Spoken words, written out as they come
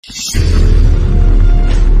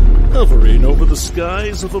Hovering over the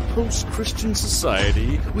skies of a post-Christian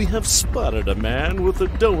society, we have spotted a man with a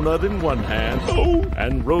donut in one hand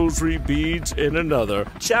and rosary beads in another.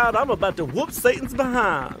 Child, I'm about to whoop Satan's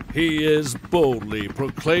behind. He is boldly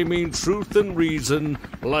proclaiming truth and reason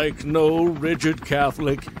like no rigid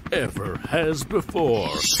Catholic ever has before.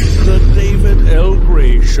 The David L.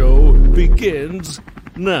 Gray Show begins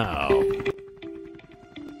now.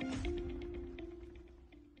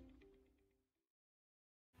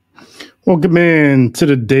 Welcome in to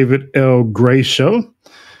the David L. Gray Show,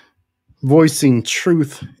 voicing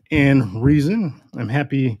truth and reason. I'm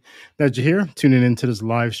happy that you're here, tuning into this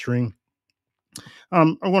live stream.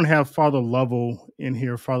 I'm going to have Father Lovell in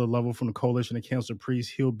here, Father Lovell from the Coalition of Council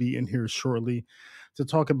Priests. He'll be in here shortly to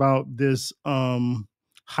talk about this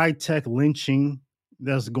high-tech lynching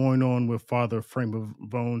that's going on with Father Frank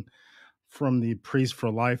Pavone from the Priest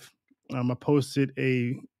for Life. I posted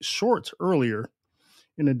a short earlier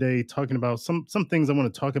in the day talking about some things I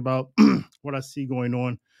want to talk about, what I see going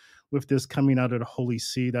on with this coming out of the Holy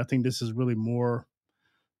See. I think this is really more,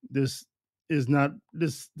 this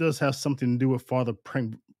does have something to do with Father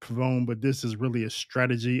Pavone, but this is really a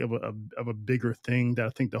strategy of a bigger thing that I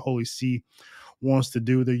think the Holy See wants to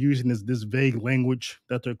do. They're using this vague language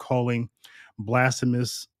that they're calling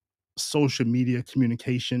blasphemous social media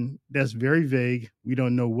communication. That's very vague. We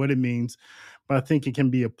don't know what it means, but I think it can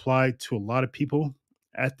be applied to a lot of people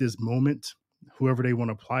at this moment, whoever they want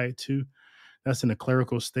to apply it to. That's in a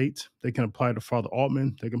clerical state. They can apply it to Father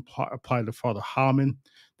Altman. They can apply it to Father Hammond.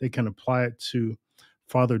 They can apply it to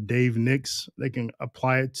Father Dave Nix. They can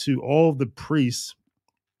apply it to all of the priests,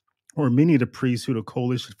 or many of the priests who the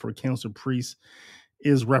Coalition for Council Priests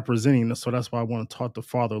is representing. So that's why I want to talk to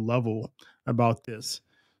Father Lovell about this.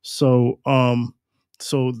 So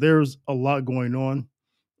there's a lot going on.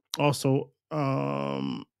 Also,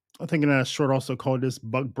 I think in that short also called this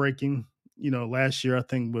buck breaking. Last year, I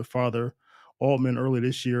think with Father Altman, early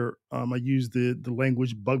this year, I used the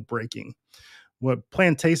language buck breaking. What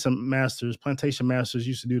plantation masters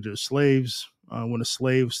used to do to their slaves, when a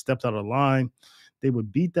slave stepped out of line, they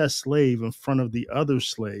would beat that slave in front of the other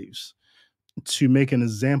slaves to make an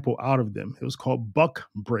example out of them. It was called buck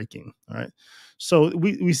breaking. All right. So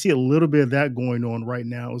we see a little bit of that going on right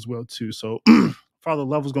now as well, too. So Father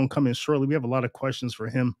Lovell's going to come in shortly. We have a lot of questions for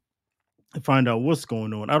him to find out what's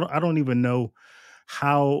going on. I don't even know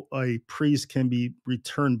how a priest can be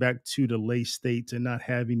returned back to the lay state and not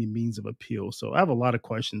have any means of appeal. So I have a lot of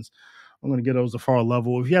questions. I'm going to get those to Father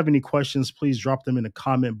Lovell. If you have any questions, please drop them in the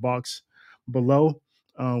comment box below.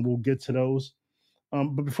 We'll get to those.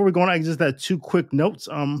 But before we go on, I just had two quick notes.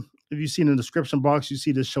 If you see in the description box, you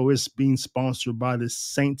see the show is being sponsored by the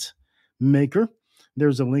Saint Maker.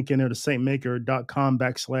 There's a link in there to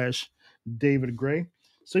saintmaker.com/David Gray.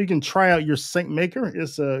 So you can try out your Saint Maker.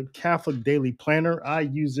 It's a Catholic daily planner. I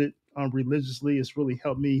use it religiously. It's really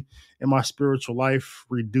helped me in my spiritual life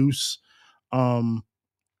reduce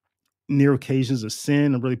near occasions of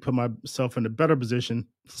sin and really put myself in a better position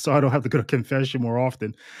so I don't have to go to confession more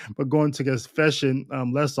often. But going to confession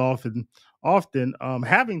less often,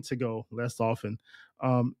 having to go less often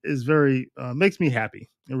is very, makes me happy.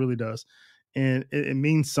 It really does. And it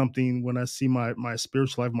means something when I see my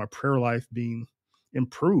spiritual life, my prayer life being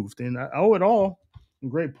improved. And I owe it all in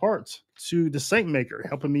great parts to the Saint Maker,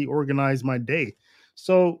 helping me organize my day.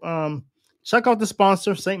 So check out the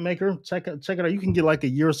sponsor, Saint Maker. Check it out. You can get like a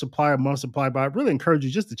year supply, a month supply, but I really encourage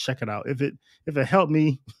you just to check it out. If it helped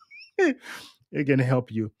me, it can help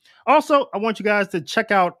you. Also, I want you guys to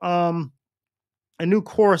check out a new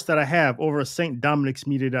course that I have over at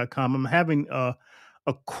stdominicsmedia.com. I'm having a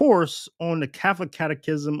course on the Catholic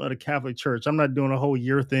Catechism of the Catholic Church. I'm not doing a whole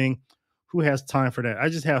year thing. Who has time for that? I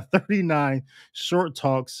just have 39 short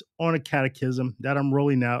talks on a catechism that I'm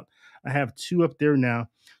rolling out. I have 2 up there now.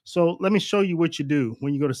 So let me show you what you do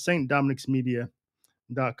when you go to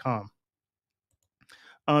stdominicsmedia.com.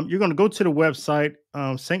 You're going to go to the website,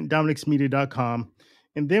 stdominicsmedia.com.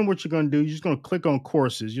 And then what you're going to do, you're just going to click on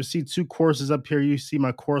courses. You'll see 2 courses up here. You see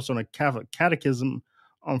my course on a Catholic catechism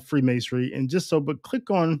on Freemasonry. And but click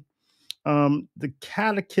on the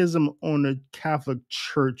Catechism on the Catholic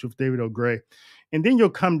Church with David L. Gray. And then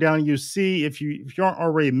you'll come down, you'll see, if you aren't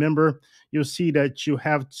already a member, you'll see that you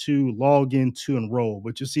have to log in to enroll,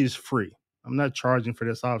 but you'll see it's free. I'm not charging for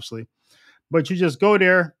this, obviously, but you just go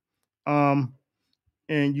there and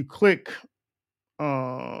you click,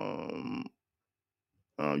 you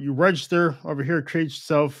register over here, create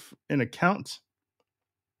yourself an account.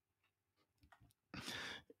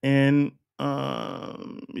 And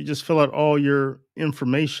you just fill out all your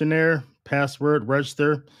information there, password,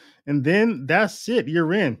 register, And then that's it,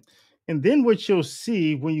 you're in. And then what you'll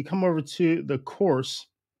see when you come over to the course,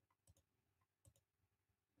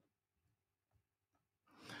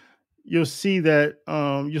 you'll see that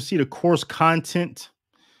you'll see the course content,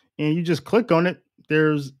 and you just click on it.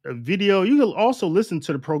 There's a video. You can also listen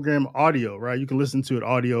to the program audio, right? You can listen to it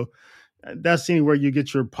audio. That's anywhere you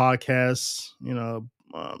get your podcasts,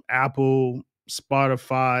 Apple,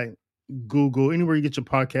 Spotify, Google, anywhere you get your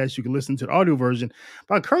podcast, you can listen to the audio version.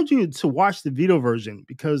 But I encourage you to watch the video version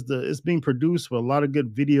because it's being produced with a lot of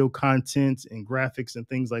good video content and graphics and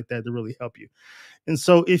things like that to really help you. And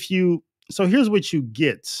so so here's what you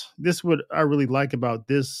get. This is what I really like about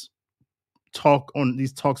these talks on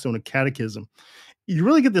the catechism. You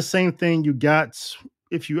really get the same thing you got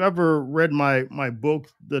if you ever read my book,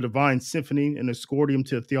 The Divine Symphony, and Scordium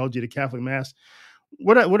to the Theology of the Catholic Mass.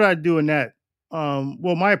 What I do in that?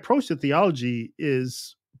 Well, my approach to theology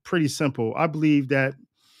is pretty simple. I believe that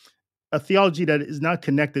a theology that is not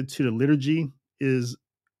connected to the liturgy is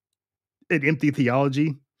an empty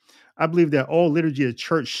theology. I believe that all liturgy of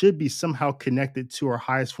church should be somehow connected to our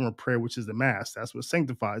highest form of prayer, which is the Mass. That's what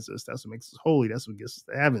sanctifies us. That's what makes us holy. That's what gets us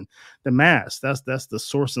to heaven. The Mass. That's the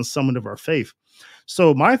source and summit of our faith.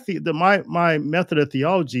 So my method of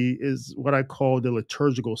theology is what I call the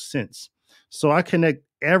liturgical sense. So I connect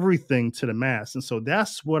everything to the Mass, and so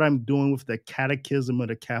that's what I'm doing with the Catechism of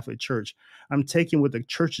the Catholic Church. I'm taking what the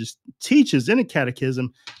Church teaches in the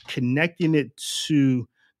Catechism, connecting it to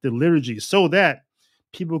the liturgy, so that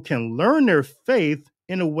people can learn their faith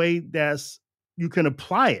in a way that's you can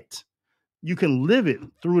apply it. You can live it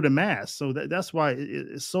through the Mass. So that's why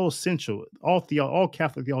it's so essential. All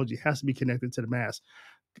Catholic theology has to be connected to the Mass,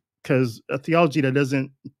 because a theology that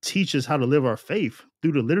doesn't teach us how to live our faith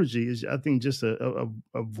through the liturgy is, I think, just a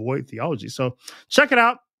void theology. So check it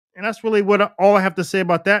out. And that's really all I have to say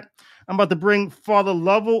about that. I'm about to bring Father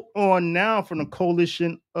Lovell on now from the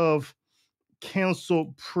Coalition of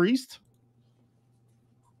Council Priests.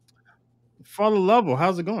 Father Lovell,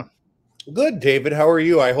 how's it going? Good, David. How are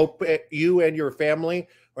you? I hope you and your family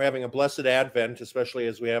are having a blessed Advent, especially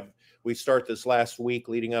as we start this last week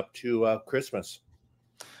leading up to Christmas.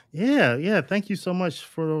 Yeah. Thank you so much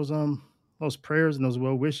for those prayers and those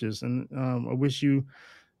well wishes, and I wish you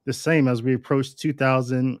the same as we approach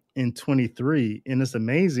 2023. And it's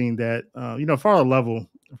amazing that Father Lovell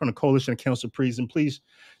from the Coalition of Council Priests, and please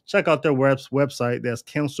check out their website. That's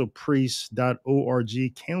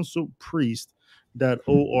councilpriest.org,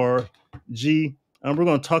 councilpriest.org. We're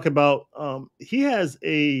going to talk about he has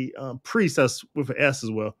a priest that's with an S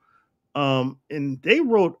as well, and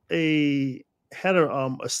they had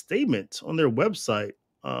a statement on their website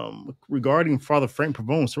regarding Father Frank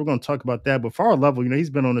Pavone. So we're going to talk about that. But Father Lovell, he's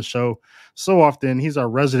been on the show so often. He's our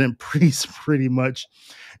resident priest pretty much.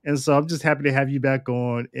 And so I'm just happy to have you back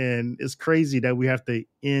on. And it's crazy that we have to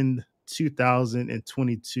end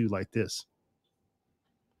 2022 like this.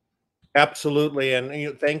 Absolutely.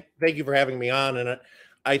 And thank you for having me on. And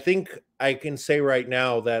I think I can say right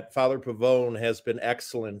now that Father Pavone has been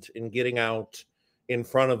excellent in getting out in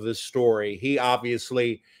front of this story. He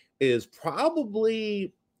obviously is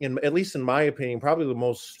probably, at least in my opinion, probably the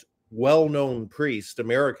most well-known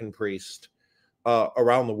American priest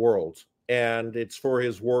around the world. And it's for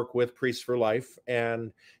his work with Priests for Life.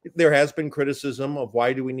 And there has been criticism of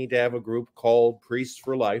why do we need to have a group called Priests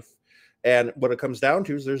for Life? And what it comes down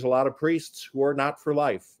to is there's a lot of priests who are not for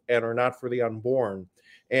life and are not for the unborn.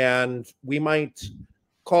 And we might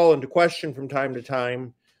call into question from time to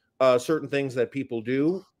time certain things that people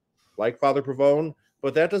do, like Father Pavone,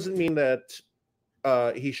 but that doesn't mean that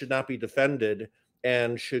he should not be defended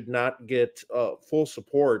and should not get full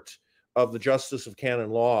support of the justice of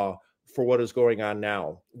canon law for what is going on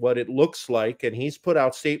now. What it looks like, and he's put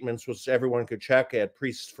out statements, which everyone could check at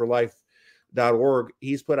priestsforlife.org.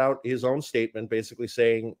 He's put out his own statement basically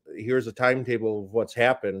saying, here's a timetable of what's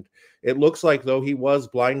happened. It looks like, though, he was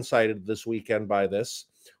blindsided this weekend by this.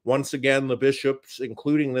 Once again, the bishops,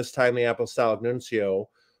 including this time the Apostolic Nuncio,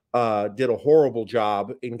 did a horrible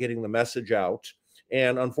job in getting the message out.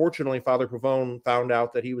 And unfortunately, Father Pavone found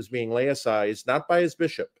out that he was being laicized, not by his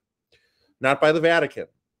bishop, not by the Vatican,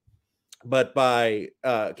 but by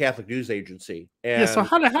Catholic News Agency. And so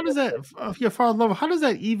how does that, Father Lovell, how does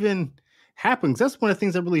that even happen? 'Cause that's one of the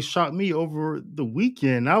things that really shocked me over the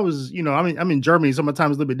weekend. I was, I'm in Germany, so my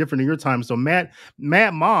time is a little bit different than your time. So Matt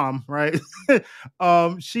mom, right?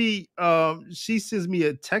 She sends me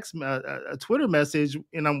a Twitter message,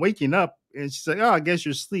 and I'm waking up, and she's like, "Oh, I guess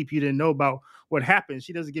you're asleep. You didn't know about what happened."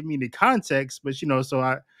 She doesn't give me any context, but so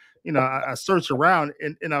I search around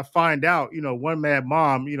and I find out, one mad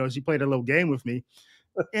mom, she played a little game with me.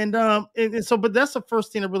 And so, but that's the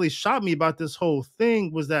first thing that really shocked me about this whole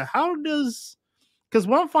thing was that how does because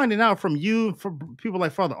what I'm finding out from you, from people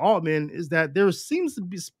like Father Altman, is that there seems to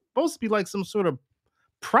be supposed to be like some sort of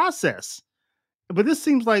process, but this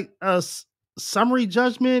seems like a summary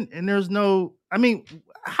judgment, and there's no. I mean,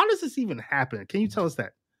 how does this even happen? Can you tell us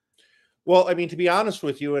that? Well, I mean, to be honest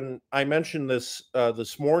with you, and I mentioned this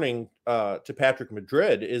this morning to Patrick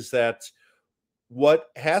Madrid, is that what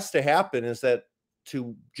has to happen is that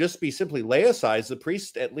to just be simply laicized, the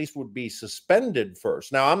priest at least would be suspended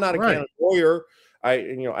first. Now, I'm not a Right. canon lawyer.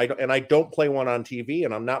 I don't play one on TV,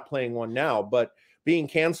 and I'm not playing one now. But being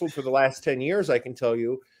canceled for the last 10 years, I can tell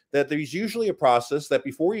you that there's usually a process that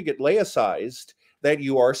before you get laicized, that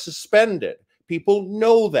you are suspended. People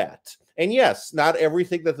know that. And yes, not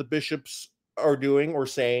everything that the bishops are doing or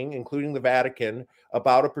saying, including the Vatican,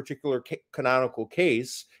 about a particular canonical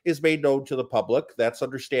case is made known to the public. That's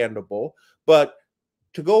understandable. But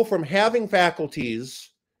to go from having faculties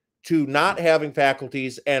to not having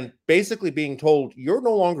faculties and basically being told you're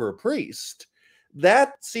no longer a priest,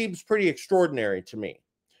 that seems pretty extraordinary to me.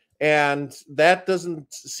 And that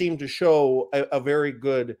doesn't seem to show a very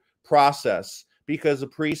good process because a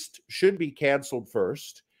priest should be canceled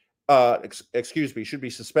first. Excuse me, should be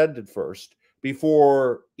suspended first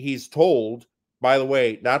before he's told, by the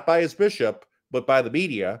way, not by his bishop, but by the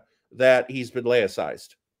media, that he's been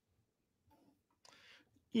laicized.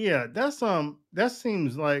 Yeah, that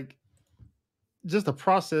seems like just a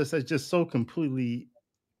process that's just so completely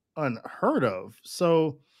unheard of.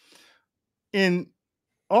 So, and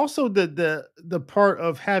also the part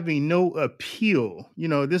of having no appeal,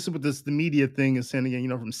 this is what this the media thing is saying again,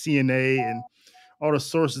 from CNA and all the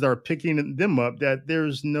sources that are picking them up, that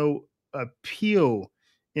there's no appeal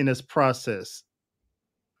in this process.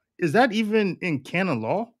 Is that even in canon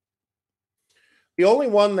law? The only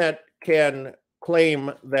one that can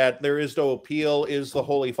claim that there is no appeal is the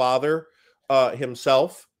Holy Father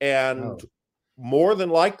himself. And Oh. more than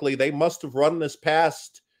likely, they must have run this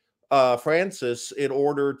past Francis in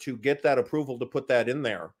order to get that approval to put that in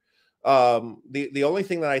there. The only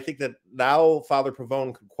thing that I think that now Father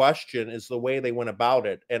Pavone could question is the way they went about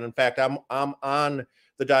it. And in fact, I'm on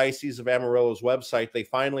the Diocese of Amarillo's website. They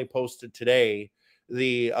finally posted today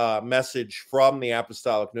the message from the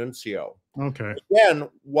Apostolic Nuncio. Okay. Again,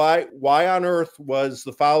 why on earth was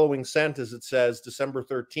the following sent, as it says, December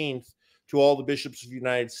 13th, to all the bishops of the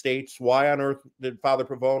United States? Why on earth did Father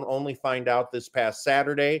Pavone only find out this past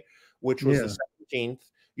Saturday, which was the 17th?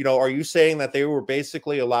 Are you saying that they were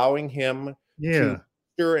basically allowing him to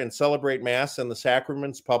minister and celebrate Mass and the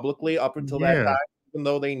sacraments publicly up until that time, even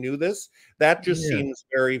though they knew this? That just seems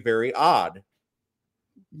very, very odd.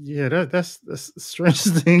 Yeah, that's the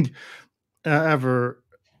strangest thing I ever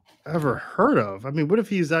heard of. I mean, what if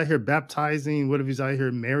he's out here baptizing? What if he's out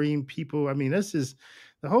here marrying people? I mean, this is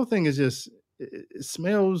the whole thing is just it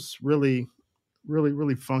smells really, really,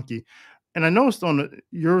 really funky. And I noticed on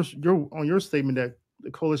your statement that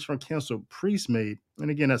the Coalition for Council Priests made, and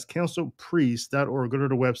again, that's councilpriest.org. Go to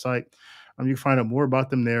the website. You can find out more about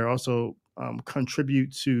them there. Also,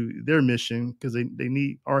 contribute to their mission because they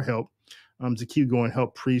need our help to keep going,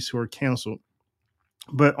 help priests who are counseled.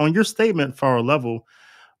 But on your statement for our level,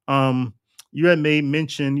 you had made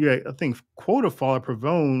mention, you had, I think, quoted Father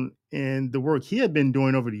Pavone and the work he had been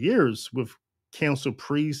doing over the years with council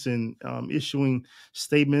priests and issuing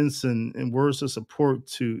statements and words of support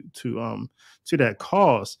to that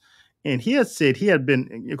cause. And he had said he had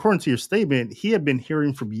been, according to your statement, he had been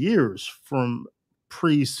hearing for years from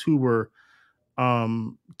priests who were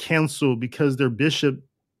canceled because their bishop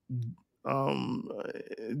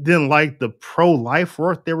didn't like the pro-life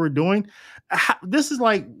work they were doing. This is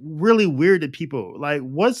like really weird to people. Like,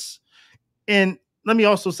 and let me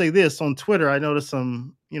also say this on Twitter. I noticed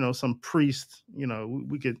some priests,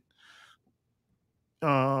 we could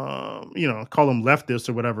call them leftists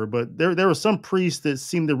or whatever, but there were some priests that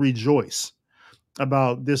seemed to rejoice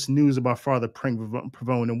about this news about Father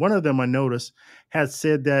Pavone. And one of them I noticed had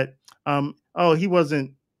said that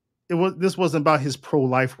this wasn't about his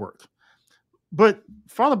pro-life work. But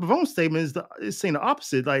Father Pavone's statement is saying the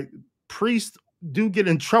opposite. Like, priests do get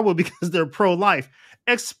in trouble because they're pro-life.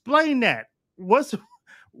 Explain that.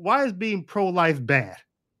 Why is being pro-life bad?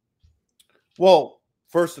 Well,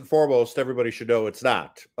 first and foremost, everybody should know it's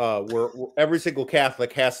not. Every single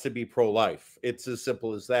Catholic has to be pro-life. It's as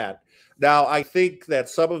simple as that. Now, I think that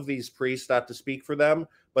some of these priests, not to speak for them,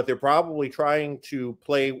 but they're probably trying to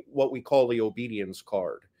play what we call the obedience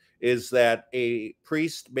card. Is that a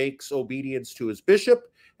priest makes obedience to his bishop,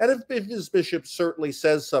 and if his bishop certainly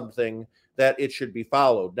says something, that it should be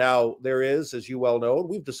followed. Now, there is, as you well know, and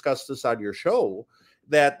we've discussed this on your show,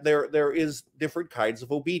 that there is different kinds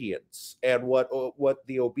of obedience, and what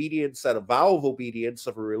the obedience that a vow of obedience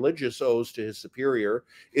of a religious owes to his superior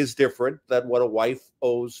is different than what a wife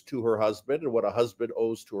owes to her husband and what a husband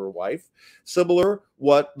owes to her wife. Similar,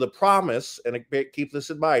 what the promise, and keep this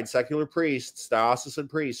in mind, secular priests, diocesan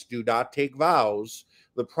priests do not take vows.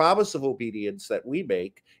 The promise of obedience that we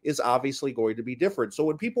make is obviously going to be different. So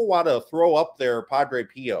when people want to throw up their Padre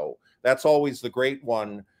Pio, that's always the great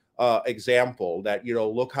one example that,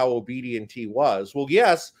 look how obedient he was. Well,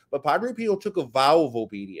 yes, but Padre Pio took a vow of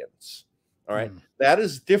obedience. All right. That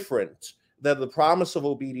is different than the promise of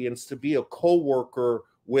obedience to be a co-worker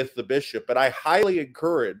with the bishop. And I highly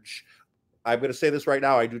encourage, I'm going to say this right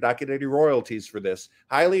now, I do not get any royalties for this,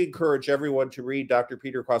 highly encourage everyone to read Dr.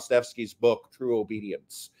 Peter Kostevsky's book, True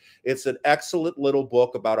Obedience. It's an excellent little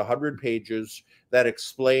book, about 100 pages, that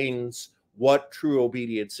explains what true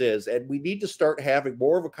obedience is. And we need to start having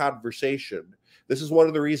more of a conversation. This is one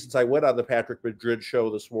of the reasons I went on the Patrick Madrid show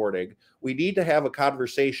this morning. We need to have a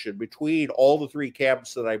conversation between all the three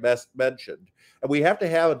camps that I mentioned. And we have to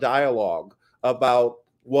have a dialogue about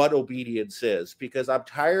what obedience is, because I'm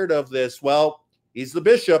tired of this, well, he's the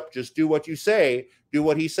bishop, just do what you say, do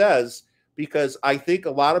what he says, because I think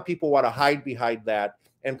a lot of people want to hide behind that,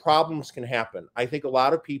 and problems can happen. I think a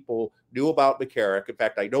lot of people knew about McCarrick. In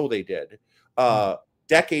fact, I know they did,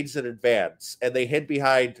 decades in advance, and they hid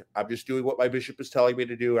behind, I'm just doing what my bishop is telling me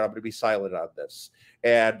to do, and I'm going to be silent on this.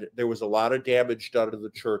 And there was a lot of damage done to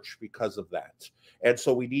the church because of that. And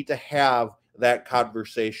so we need to have that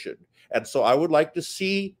conversation. And so I would like to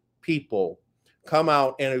see people come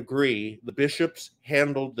out and agree the bishops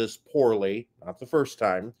handled this poorly, not the first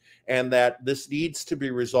time, and that this needs to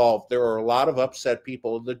be resolved. There are a lot of upset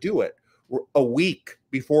people that do it a week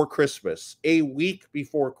before Christmas,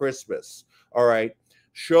 all right,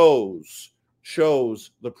 shows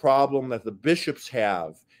the problem that the bishops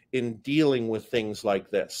have in dealing with things like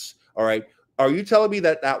this, all right? Are you telling me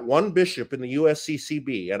that not one bishop in the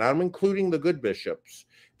USCCB, and I'm including the good bishops,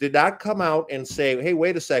 did not come out and say, hey,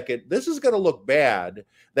 wait a second, this is going to look bad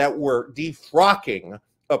that we're defrocking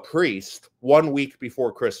a priest 1 week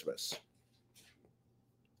before Christmas?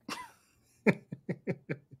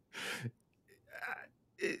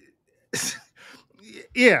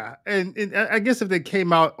 Yeah, and I guess if they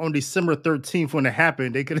came out on December 13th when it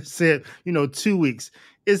happened, they could have said, 2 weeks.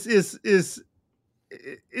 It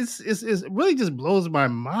really just blows my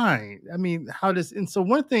mind. I mean, how this, and so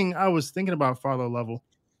one thing I was thinking about, Father Lovell,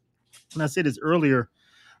 and I said this earlier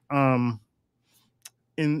in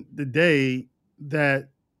the day, that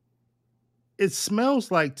it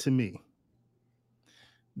smells like to me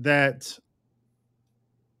that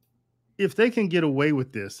if they can get away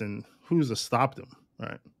with this, and who's to stop them,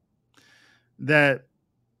 right? That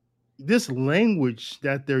this language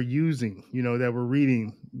that they're using, that we're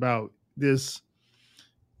reading about, this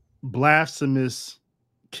blasphemous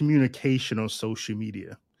communication on social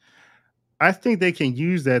media, I think they can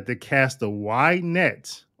use that to cast a wide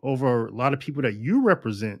net over a lot of people that you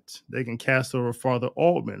represent. They can cast over Father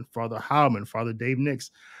Altman, Father Howman, Father Dave Nix,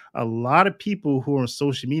 a lot of people who are on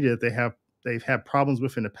social media that they've had problems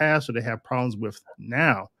with in the past, or they have problems with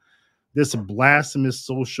now. This blasphemous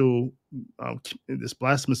this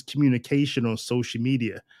blasphemous communication on social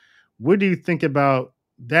media. What do you think about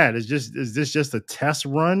that? Is this just a test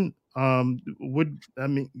run?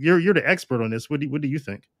 You're the expert on this. What do you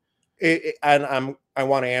think? I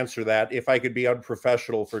want to answer that. If I could be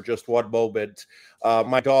unprofessional for just one moment,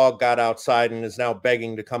 my dog got outside and is now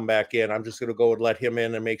begging to come back in. I'm just going to go and let him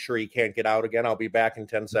in and make sure he can't get out again. I'll be back in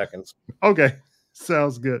 10 seconds. Okay,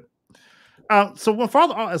 sounds good. So when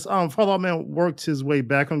Father Altman works his way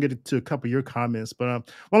back, I'm going to get to a couple of your comments, but I want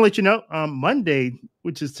to let you know, Monday,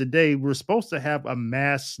 which is today, we're supposed to have a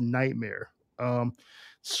Mass Nightmare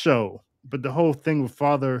show, but the whole thing with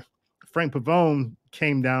Father Frank Pavone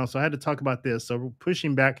came down, so I had to talk about this. So we're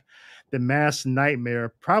pushing back the Mass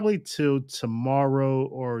Nightmare probably till tomorrow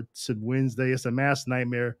or to Wednesday. It's a Mass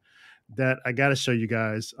Nightmare that I got to show you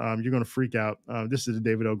guys. You're going to freak out. This is the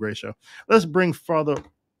David L. Gray Show. Let's bring Father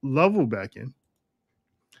Lovell back in.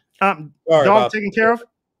 Dog taken care of?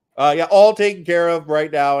 Yeah, all taken care of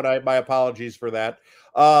right now, and my apologies for that.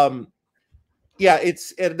 Yeah,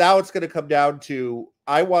 now it's going to come down to,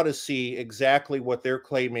 I want to see exactly what they're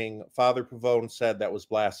claiming Father Pavone said that was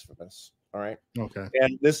blasphemous. All right. Okay.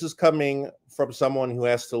 And this is coming from someone who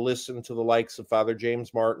has to listen to the likes of Father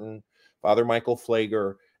James Martin, Father Michael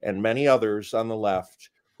Flager, and many others on the left,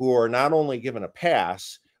 who are not only given a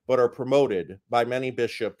pass, but are promoted by many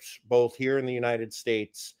bishops, both here in the United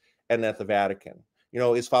States and at the Vatican. You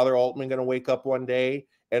know, is Father Altman going to wake up one day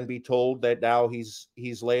and be told that now he's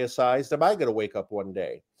laicized? Am I going to wake up one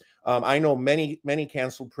day? I know many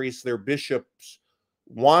canceled priests, their bishops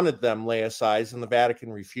wanted them laicized, and the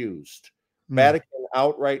Vatican refused. Vatican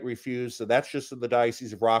outright refused. So that's just in the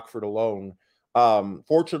Diocese of Rockford alone.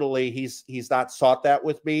 Fortunately, he's not sought that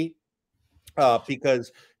with me,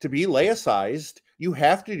 because to be laicized, you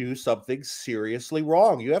have to do something seriously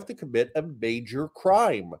wrong. You have to commit a major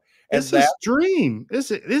crime. And It's extreme.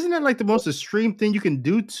 Isn't that like the most extreme thing you can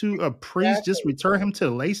do to a priest? Just return him to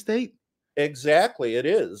the lay state? Exactly, it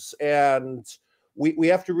is. And we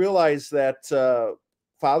have to realize that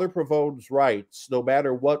Father Pavone's rights, no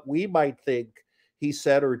matter what we might think he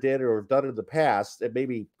said or did or done in the past, and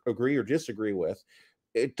maybe agree or disagree with,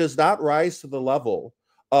 it does not rise to the level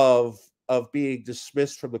of being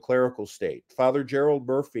dismissed from the clerical state. Father Gerald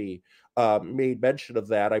Murphy made mention of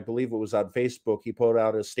that. I believe it was on Facebook. He put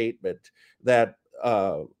out a statement that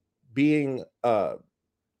being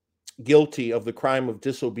guilty of the crime of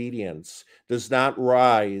disobedience does not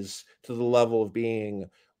rise to the level of being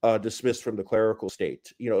dismissed from the clerical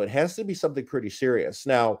state. You know, it has to be something pretty serious.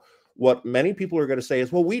 Now, what many people are going to say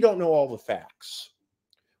is, well, we don't know all the facts.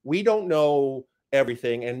 We don't know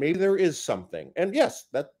everything, and maybe there is something. And yes,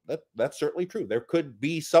 that's certainly true. There could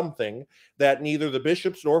be something that neither the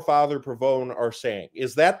bishops nor Father Pavone are saying.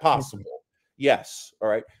 Is that possible? Yes. All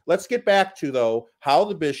right. Let's get back to, though, how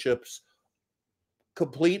the bishops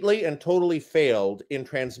completely and totally failed in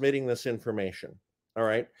transmitting this information. All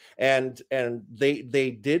right. And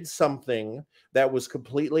they did something that was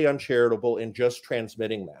completely uncharitable in just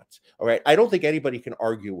transmitting that. All right. I don't think anybody can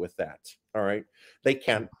argue with that. All right. They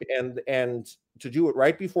can't. And to do it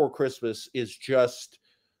right before Christmas is just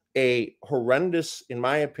a horrendous, in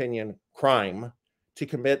my opinion, crime to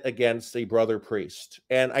commit against a brother priest.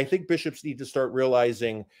 And I think bishops need to start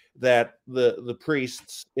realizing that the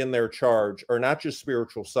priests in their charge are not just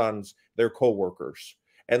spiritual sons, they're co-workers.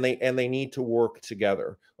 And they need to work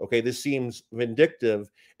together. Okay, this seems vindictive,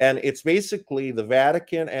 and it's basically the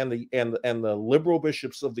Vatican and the liberal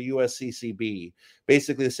bishops of the USCCB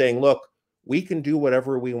basically saying, look, we can do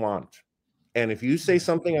whatever we want, and if you say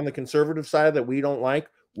something on the conservative side that we don't like,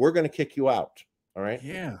 we're going to kick you out. All right.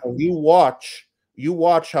 Yeah. And you watch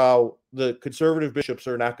how the conservative bishops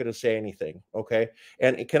are not going to say anything. Okay.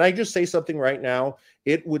 And can I just say something right now?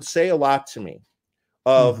 It would say a lot to me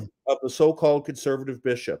of the so-called conservative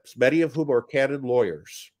bishops, many of whom are canon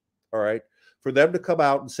lawyers, all right, for them to come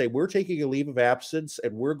out and say, we're taking a leave of absence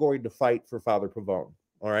and we're going to fight for Father Pavone,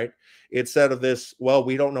 all right, instead of this, well,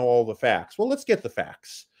 we don't know all the facts. Well, let's get the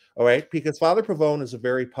facts, all right, because Father Pavone is a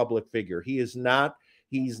very public figure. He's not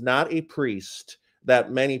a priest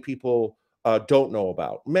that many people don't know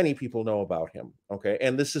about. Many people know about him, okay,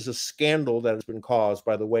 and this is a scandal that has been caused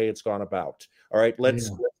by the way it's gone about. All right, let's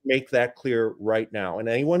make that clear right now. And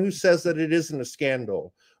anyone who says that it isn't a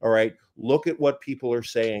scandal, all right, look at what people are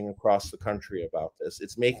saying across the country about this.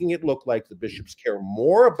 It's making it look like the bishops care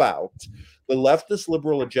more about the leftist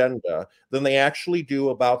liberal agenda than they actually do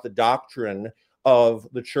about the doctrine of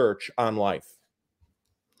the church on life.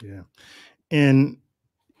 Yeah. And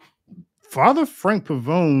Father Frank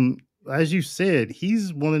Pavone, as you said,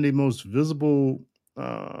 he's one of the most visible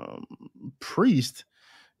priests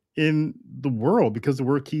in the world because of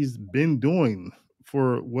the work he's been doing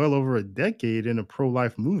for well over a decade in a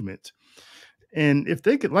pro-life movement. And if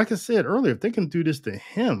they could, like I said earlier, if they can do this to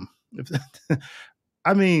him,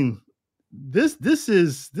 I mean, this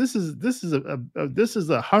is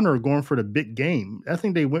a hunter going for the big game. I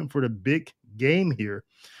think they went for the big game here.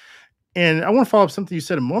 And I want to follow up something you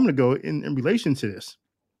said a moment ago in relation to this,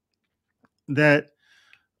 that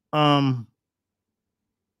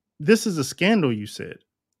this is a scandal, you said.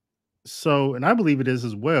 So, and I believe it is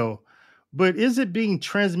as well, but is it being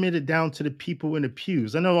transmitted down to the people in the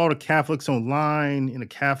pews? I know all the Catholics online in the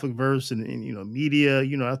Catholic verse and media,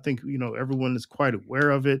 I think, everyone is quite aware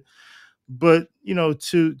of it, but,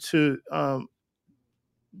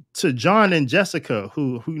 to John and Jessica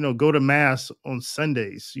who go to mass on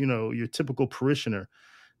Sundays, your typical parishioner,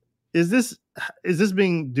 do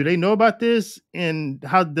they know about this, and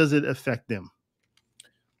how does it affect them?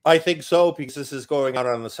 I think so, because this is going out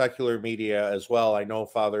on the secular media as well. I know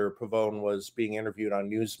Father Pavone was being interviewed on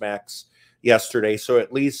Newsmax yesterday. So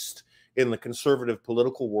at least in the conservative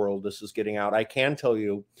political world, this is getting out. I can tell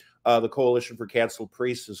you the Coalition for Canceled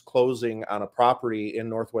Priests is closing on a property in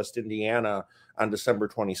Northwest Indiana on December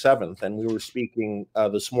 27th. And we were speaking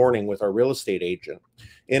this morning with our real estate agent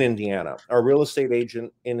in Indiana. Our real estate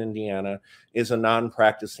agent in Indiana is a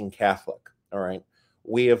non-practicing Catholic. All right.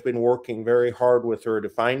 we have been working very hard with her to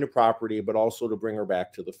find a property, but also to bring her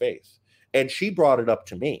back to the faith. And she brought it up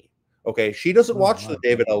to me. Okay, she doesn't watch the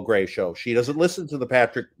David L. Gray show. She doesn't listen to the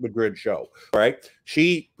Patrick Madrid show, right?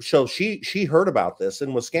 She heard about this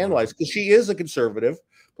and was scandalized because she is a conservative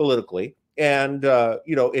politically, and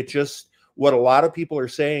it just, what a lot of people are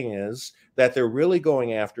saying is that they're really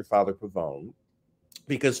going after Father Pavone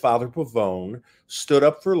because Father Pavone stood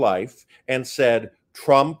up for life and said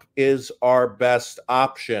Trump is our best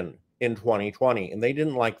option in 2020, and they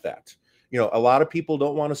didn't like that. A lot of people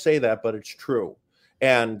don't want to say that, but it's true.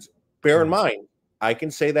 And bear in mind, I can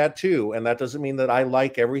say that too, and that doesn't mean that I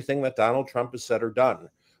like everything that Donald Trump has said or done.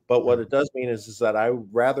 But what it does mean is that I would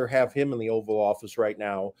rather have him in the Oval Office right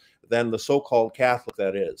now than the so-called Catholic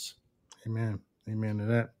that is. Amen. Amen to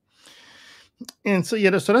that. And so,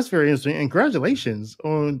 so that's very interesting. And congratulations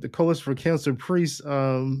on the Coalition for Cancer Priests.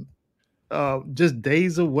 Just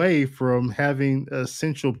days away from having a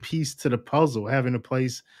central piece to the puzzle, having a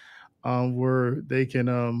place where they can,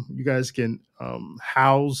 you guys can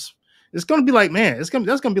house. It's going to be like, man, that's going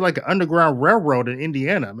to be like an underground railroad in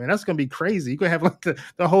Indiana, man. That's going to be crazy. You're going to have like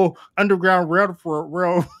the whole underground railroad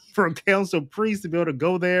for a council priest to be able to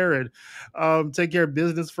go there and take care of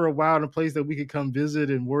business for a while in a place that we could come visit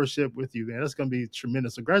and worship with you, man. That's going to be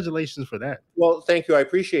tremendous. Congratulations for that. Well, thank you. I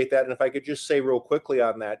appreciate that. And if I could just say real quickly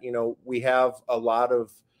on that, we have a lot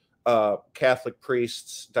of Catholic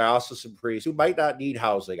priests, diocesan priests who might not need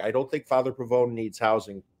housing. I don't think Father Pavone needs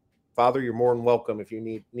housing. Father, you're more than welcome if you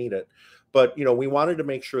need it. But, we wanted to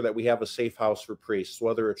make sure that we have a safe house for priests,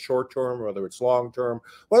 whether it's short term, whether it's long term,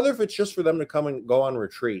 whether if it's just for them to come and go on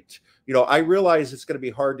retreat. I realize it's going to be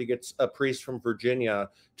hard to get a priest from Virginia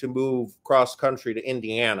to move cross country to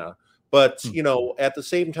Indiana. But, at the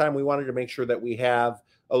same time, we wanted to make sure that we have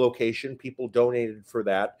a location. People donated for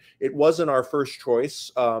that. It wasn't our first choice.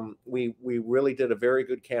 We really did a very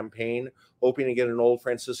good campaign, hoping to get an old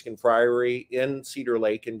Franciscan friary in Cedar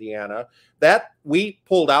Lake, Indiana. That we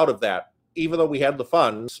pulled out of that, even though we had the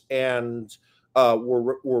funds and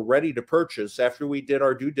were ready to purchase. After we did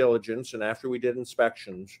our due diligence and after we did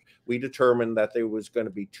inspections, we determined that there was going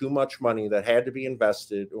to be too much money that had to be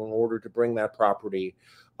invested in order to bring that property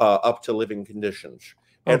up to living conditions.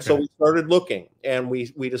 And so we started looking, and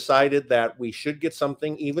we decided that we should get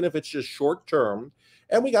something, even if it's just short term.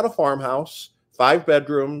 And we got a farmhouse, 5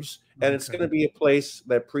 bedrooms, and it's going to be a place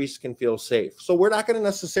that priests can feel safe. So we're not going to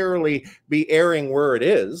necessarily be airing where it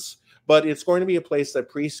is, but it's going to be a place that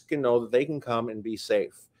priests can know that they can come and be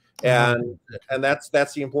safe. And that's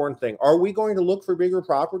the important thing. Are we going to look for bigger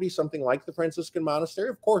property, something like the Franciscan monastery?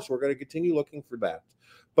 Of course, we're going to continue looking for that.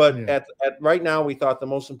 But at right now, we thought the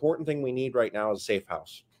most important thing we need right now is a safe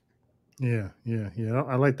house. Yeah.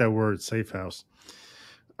 I like that word, safe house.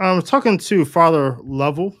 I'm talking to Father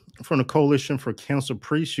Lovell from the Coalition for Council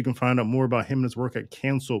Priests. You can find out more about him and his work at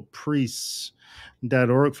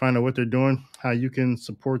councilpriests.org. Find out what they're doing, how you can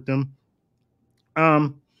support them.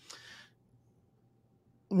 One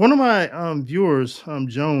of my viewers,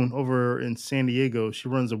 Joan, over in San Diego, she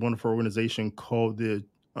runs a wonderful organization called the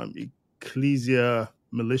Ecclesia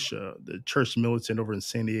Militia, the church militant over in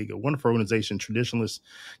San Diego. Wonderful organization, traditionalist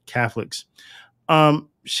Catholics.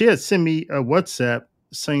 She had sent me a WhatsApp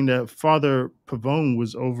saying that Father Pavone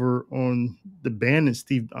was over on the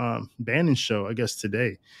Steve Bannon show, I guess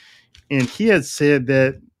today. And he had said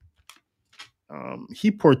that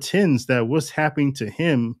he portends that what's happening to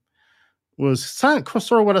him was sort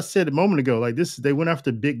of what I said a moment ago. Like they went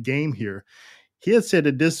after big game here. He had said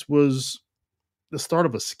that this was the start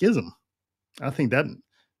of a schism. I think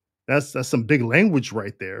that's some big language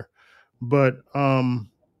right there. But man,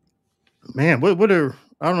 what are,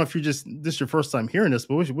 I don't know if this is your first time hearing this,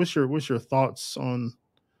 but what's your thoughts on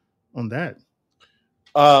that?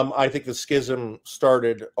 I think the schism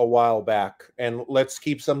started a while back, and let's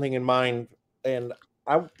keep something in mind. And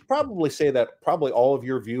I would probably say that probably all of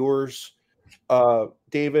your viewers,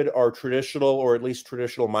 David, are traditional, or at least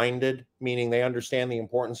traditional minded, meaning they understand the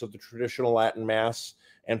importance of the traditional Latin Mass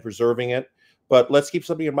and preserving it. But let's keep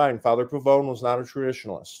something in mind. Father Pavone was not a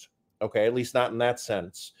traditionalist. Okay, at least not in that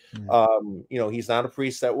sense. He's not a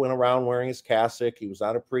priest that went around wearing his cassock. He was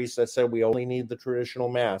not a priest that said we only need the traditional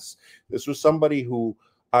Mass. This was somebody who,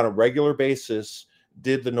 on a regular basis,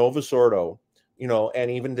 did the Novus Ordo, and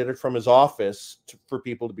even did it from his office for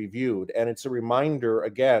people to be viewed. And it's a reminder,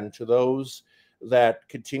 again, to those that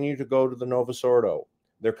continue to go to the Novus Ordo.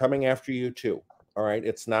 They're coming after you too. All right.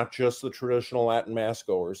 It's not just the traditional Latin Mass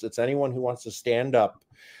goers. It's anyone who wants to stand up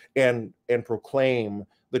and proclaim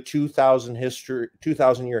the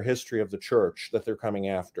 2,000-year history of the church that they're coming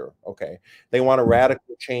after. Okay. They want to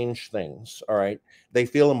radically change things. All right. They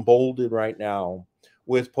feel emboldened right now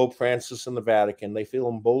with Pope Francis and the Vatican. They feel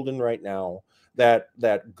emboldened right now that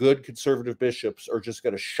good conservative bishops are just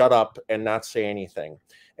going to shut up and not say anything.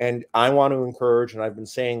 And I want to encourage, and I've been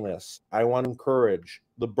saying this, I want to encourage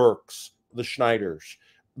the Burkes, the Schneiders,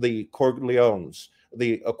 the Corleones,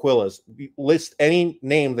 the Aquilas, list any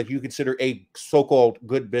name that you consider a so-called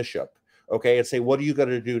good bishop, okay, and say, what are you going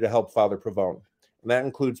to do to help Father Pavone? And that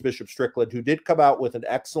includes Bishop Strickland, who did come out with an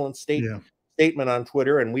excellent statement on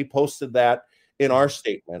Twitter, and we posted that in our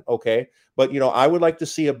statement, okay? But, I would like to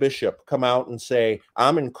see a bishop come out and say,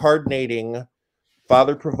 I'm incardinating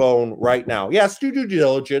Father Pavone right now. Yes, do due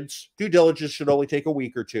diligence. Due diligence should only take a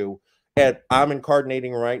week or two. And I'm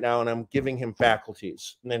incardinating right now, and I'm giving him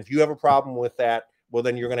faculties. And then if you have a problem with that, well,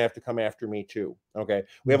 then you're going to have to come after me too, okay?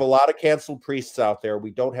 We have a lot of canceled priests out there. We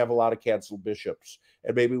don't have a lot of canceled bishops.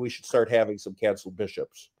 And maybe we should start having some canceled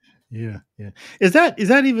bishops. Yeah. Is that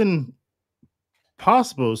even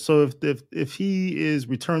possible? So if he is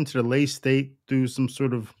returned to the lay state through some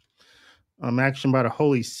sort of action by the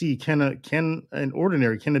Holy See, can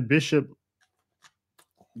a bishop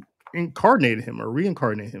incarnate him or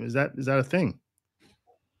reincarnate him? Is that a thing?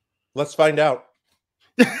 Let's find out.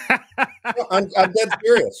 I'm dead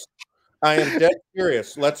serious. I am dead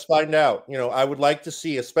serious. Let's find out. I would like to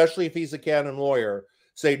see, especially if he's a canon lawyer,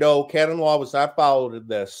 say, no, canon law was not followed in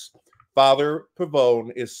this. Father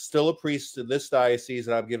Pavone is still a priest in this diocese,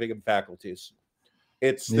 and I'm giving him faculties.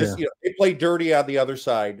 It's this, they play dirty on the other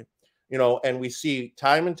side, and we see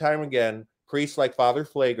time and time again, priests like Father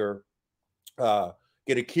Flager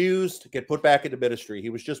get accused, get put back into ministry. He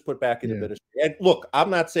was just put back into ministry. And look, I'm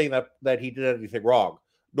not saying that he did anything wrong,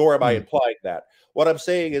 nor am I implying that. What I'm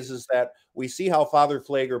saying is that we see how Father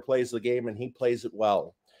Flager plays the game, and he plays it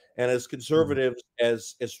well. And as conservatives,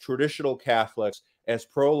 as traditional Catholics, as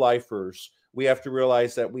pro-lifers, we have to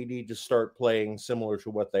realize that we need to start playing similar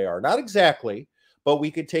to what they are. Not exactly, but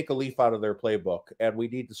we could take a leaf out of their playbook, and we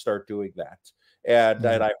need to start doing that. And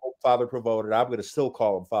I hope Father Pavone, and I'm going to still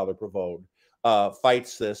call him Father Pavone,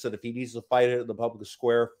 fights this. And if he needs to fight it in the public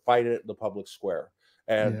square, fight it in the public square.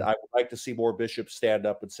 And I would like to see more bishops stand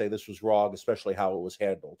up and say this was wrong, especially how it was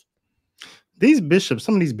handled.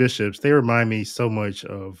 Some of these bishops, they remind me so much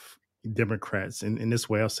of Democrats. And in this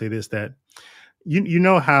way, I'll say this, that you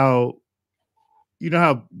know how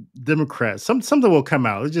Democrats, something will come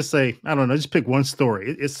out. Let's just say, I don't know, just pick one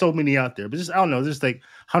story. It's so many out there, but just, I don't know, just like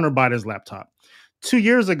Hunter Biden's laptop. 2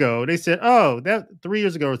 years ago, they said, 3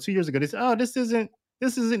 years ago or 2 years ago, they said,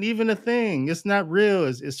 this isn't even a thing. It's not real.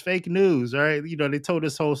 It's fake news. All right. They told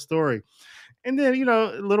this whole story. And then,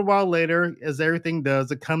 a little while later, as everything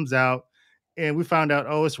does, it comes out and we found out,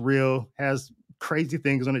 it's real, has crazy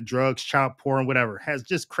things on it, drugs, child porn, whatever, has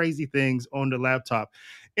just crazy things on the laptop.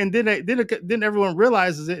 And then everyone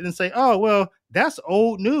realizes it and say, oh, well, that's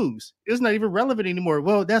old news. It's not even relevant anymore.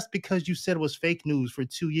 Well, that's because you said it was fake news for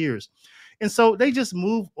 2 years. And so they just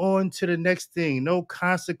move on to the next thing. No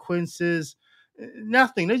consequences,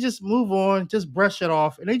 nothing. They just move on, just brush it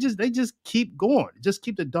off. And they just keep going, just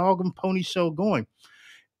keep the dog and pony show going.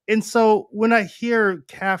 And so when I hear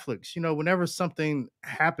Catholics, whenever something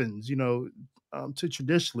happens, to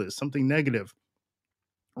traditionalists, something negative,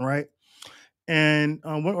 right? And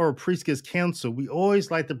or a priest gets canceled, we always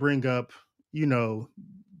like to bring up,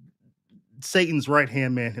 Satan's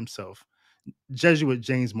right-hand man himself, Jesuit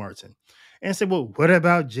James Martin, and say, well, what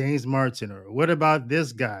about James Martin? Or what about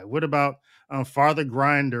this guy? What about Father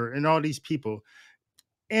Grinder and all these people?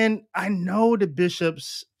 And I know the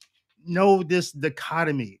bishops know this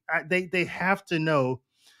dichotomy. They have to know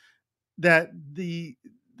that the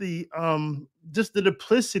just the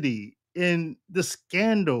duplicity in the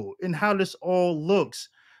scandal and how this all looks,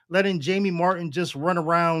 letting Jamie Martin just run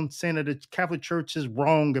around saying that the Catholic Church is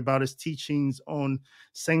wrong about its teachings on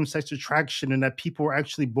same-sex attraction and that people are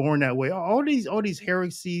actually born that way. All these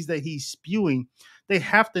heresies that he's spewing, they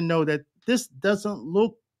have to know that this doesn't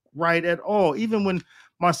look right at all. Even when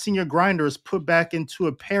Monsignor Grinder is put back into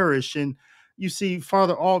a parish and you see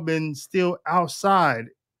Father Altman still outside,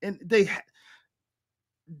 and they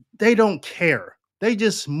don't care. They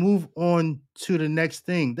just move on to the next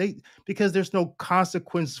thing. Because there's no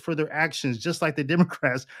consequences for their actions, just like the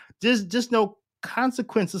Democrats. Just no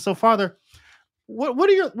consequences. So, Father, what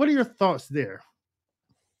are your thoughts there?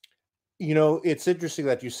 It's interesting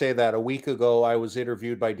that you say that. A week ago, I was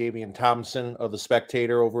interviewed by Damian Thompson of The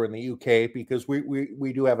Spectator over in the UK, because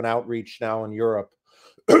we do have an outreach now in Europe.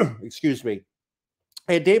 Excuse me.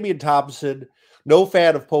 And Damian Thompson, no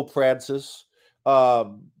fan of Pope Francis,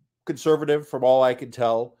 conservative from all I can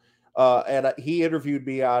tell. And he interviewed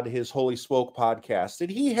me on his Holy Smoke podcast,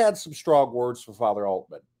 and he had some strong words for Father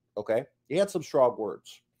Altman. Okay. He had some strong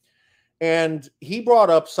words. And he brought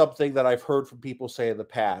up something that I've heard from people say in the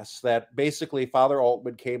past, that basically Father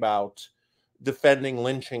Altman came out defending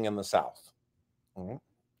lynching in the South. Mhm.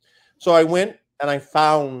 So I went and I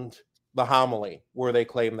found the homily where they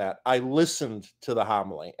claim that. I listened to the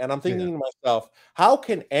homily, and I'm thinking to myself, how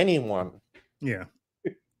can anyone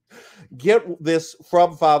get this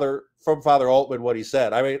from Father Altman, what he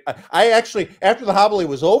said? I mean, I actually, after the homily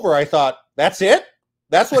was over, I thought, that's it?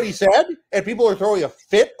 That's what he said? And people are throwing a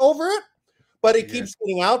fit over it? But it keeps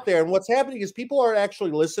getting out there. And what's happening is people aren't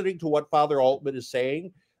actually listening to what Father Altman is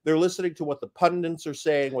saying. They're listening to what the pundits are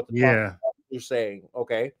saying, what the talking heads are saying,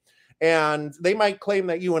 okay? And they might claim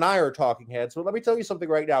that you and I are talking heads, but let me tell you something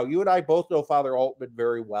right now. You and I both know Father Altman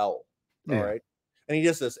very well, all right? And he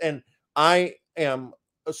does this. And I am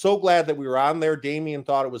so glad that we were on there. Damien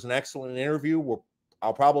thought it was an excellent interview.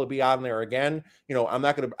 I'll probably be on there again. You know, I'm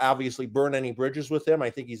not going to obviously burn any bridges with him. I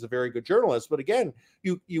think he's a very good journalist. But again,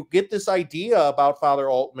 you get this idea about Father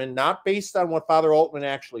Altman, not based on what Father Altman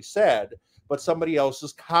actually said, but somebody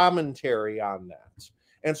else's commentary on that.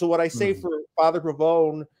 And so what I say for Father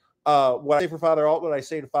Pavone, what I say for Father Altman, I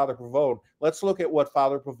say to Father Pavone, let's look at what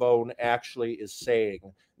Father Pavone actually is saying,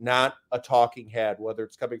 not a talking head, whether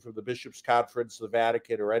it's coming from the Bishops' Conference, the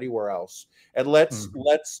Vatican, or anywhere else. And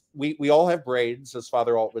we all have brains, as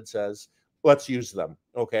Father Altman says. Let's use them,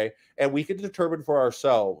 okay? And we can determine for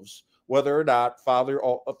ourselves whether or not Father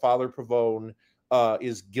Pavone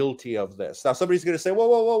is guilty of this. Now, somebody's going to say,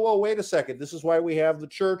 whoa, wait a second. This is why we have the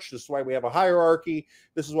church. This is why we have a hierarchy.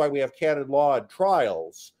 This is why we have canon law and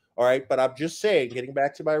trials. All right, but I'm just saying, getting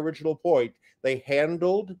back to my original point, they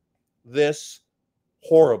handled this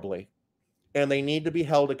horribly, and they need to be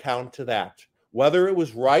held account to that. Whether it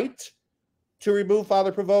was right to remove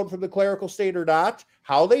Father Pavone from the clerical state or not,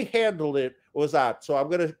 how they handled it was that. So I'm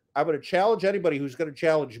gonna challenge anybody who's going to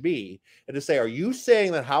challenge me and to say, are you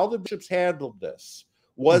saying that how the bishops handled this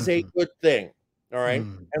was a good thing? All right,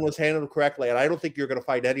 and was handled correctly? And I don't think you're going to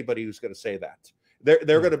find anybody who's going to say that.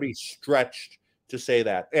 They're going to be stretched to say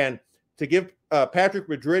that. And to give Patrick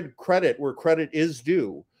Madrid credit where credit is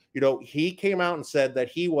due, you know, he came out and said that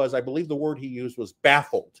he was, I believe the word he used was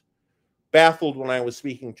baffled when I was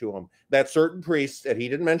speaking to him, that certain priests, and he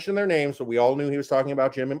didn't mention their names, so we all knew he was talking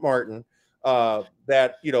about Jim and Martin,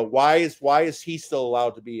 that, you know, why is he still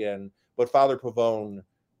allowed to be in, but Father Pavone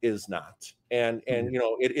is not. And you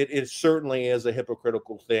know, it certainly is a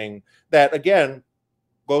hypocritical thing that, again,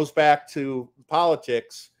 goes back to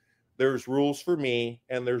politics. There's rules for me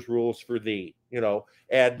and there's rules for thee, you know,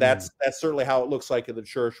 and that's certainly how it looks like in the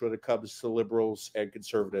church when it comes to liberals and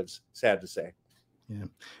conservatives, sad to say. Yeah.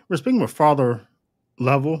 We're speaking with Father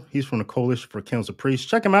Lovell. He's from the Coalition for Council Priests.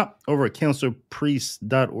 Check him out over at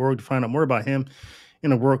councilpriests.org to find out more about him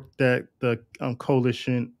and the work that the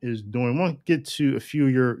coalition is doing. I want to get to a few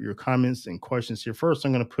of your comments and questions here. First,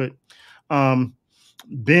 I'm going to put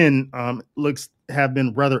Ben looks have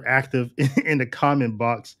been rather active in the comment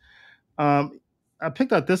box. I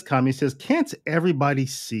picked out this comment. He says, can't everybody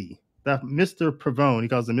see that Mr. Pavone, he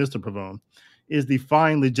calls him Mr. Pavone, is the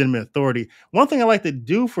fine legitimate authority? One thing I like to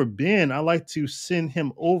do for Ben, I like to send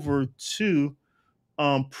him over to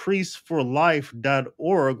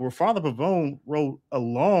priestforlife.org, where Father Pavone wrote a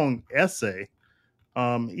long essay.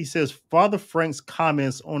 He says, Father Frank's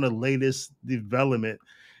comments on the latest development.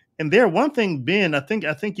 And there, one thing, Ben, I think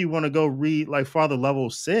you want to go read, like Father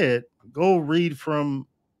Lovell said, go read from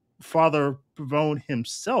Father Pavone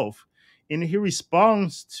himself, and he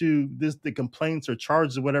responds to the complaints or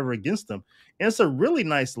charges or whatever against them. And it's a really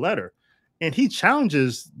nice letter, and he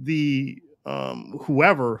challenges the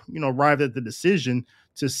whoever, you know, arrived at the decision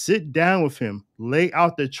to sit down with him, lay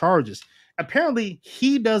out the charges. Apparently,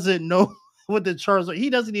 he doesn't know what the charges are.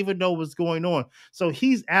 He doesn't even know what's going on. So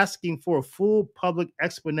he's asking for a full public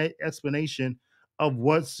explanation of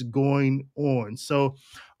what's going on. So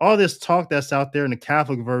all this talk that's out there in the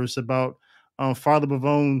Catholic verse about Father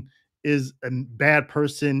Pavone is a bad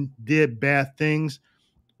person, did bad things.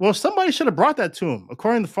 Well, somebody should have brought that to him.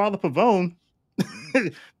 According to Father Pavone,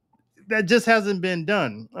 that just hasn't been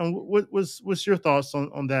done. What's your thoughts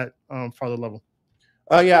on that, Father Lovell?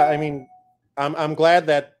 Yeah, I mean, I'm glad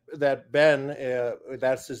that Ben,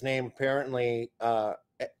 that's his name, apparently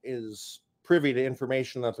is privy to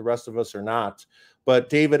information that the rest of us are not. But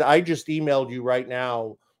David, I just emailed you right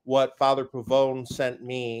now what Father Pavone sent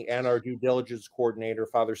me and our due diligence coordinator,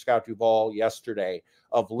 Father Scott Duvall, yesterday,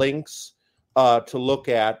 of links to look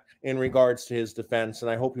at in regards to his defense.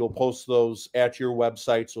 And I hope you'll post those at your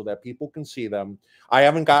website so that people can see them. I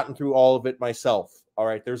haven't gotten through all of it myself. All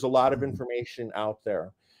right. There's a lot of information out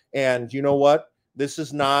there. And you know what? This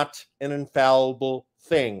is not an infallible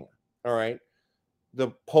thing. All right.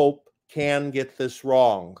 The Pope can get this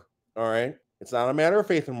wrong. All right. It's not a matter of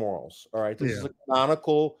faith and morals. All right. This is a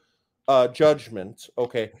canonical judgment,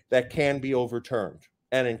 okay, that can be overturned.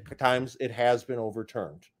 And in times it has been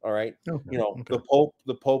overturned. All right. Okay.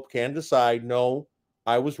 The Pope can decide, no,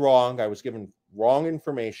 I was wrong. I was given wrong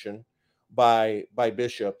information by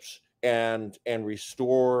bishops, and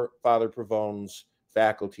restore Father Pavone's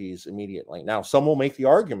faculties immediately. Now, some will make the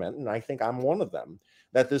argument, and I think I'm one of them,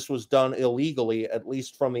 that this was done illegally, at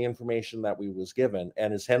least from the information that we was given,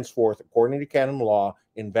 and is henceforth, according to canon law,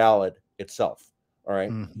 invalid itself. All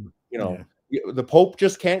right. The Pope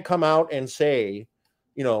just can't come out and say,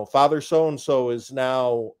 Father so-and-so is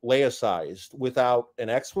now laicized without an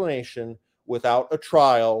explanation, without a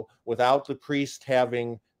trial, without the priest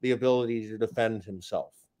having the ability to defend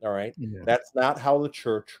himself. All right. Yeah. That's not how the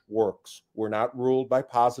church works. We're not ruled by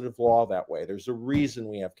positive law that way. There's a reason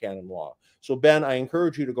we have canon law. So, Ben, I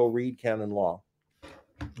encourage you to go read canon law.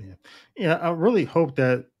 Yeah, I really hope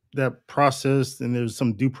that process, and there's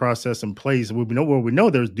some due process in place. We know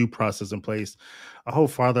there's due process in place. I hope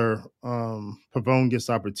Father Pavone gets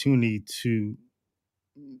opportunity to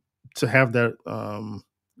have that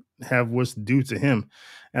have what's due to him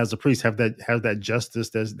as a priest, have that justice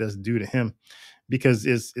that's due to him, because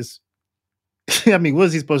it's I mean, what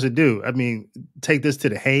is he supposed to do? I mean, take this to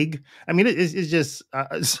the Hague? I mean, it's just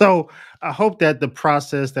so I hope that the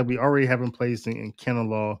process that we already have in place in canon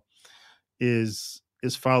law is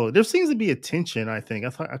followed. There seems to be a tension, I think.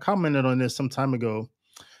 I commented on this some time ago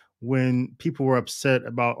when people were upset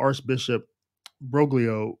about Archbishop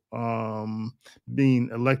Broglio being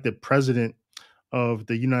elected president of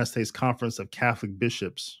the United States Conference of Catholic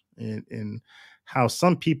Bishops, and how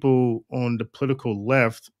some people on the political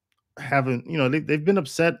left haven't, they've been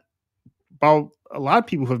upset about a lot of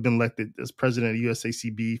people who have been elected as president of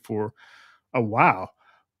USACB for a while.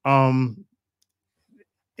 And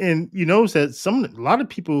that a lot of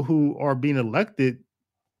people who are being elected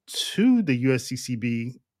to the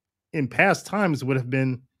USCCB in past times would have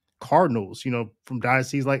been cardinals, from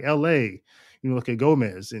dioceses like LA, look at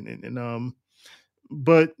Gomez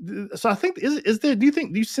but so I think do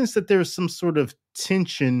you sense that there's some sort of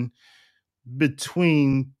tension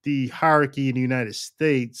between the hierarchy in the United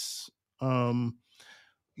States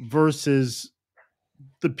versus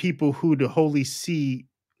the people who the Holy See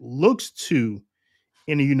looks to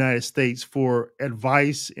in the United States for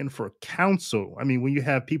advice and for counsel? I mean, when you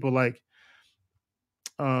have people like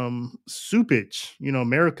Supich,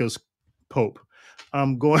 America's Pope,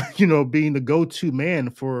 going, being the go-to man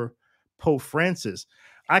for Pope Francis,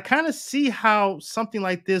 I kind of see how something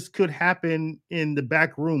like this could happen in the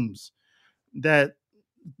back rooms, that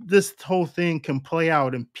this whole thing can play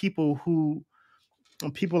out, and people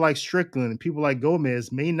like Strickland and people like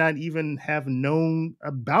Gomez may not even have known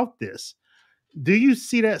about this. Do you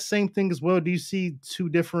see that same thing as well? Do you see two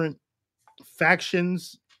different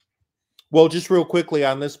factions? Well, just real quickly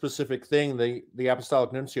on this specific thing, the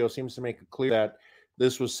Apostolic Nuncio seems to make it clear that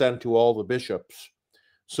this was sent to all the bishops.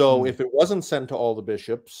 So if it wasn't sent to all the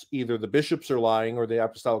bishops, either the bishops are lying or the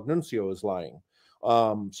Apostolic Nuncio is lying.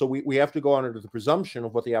 So we have to go under the presumption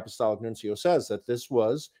of what the Apostolic Nuncio says, that this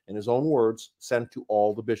was, in his own words, sent to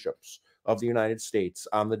all the bishops of the United States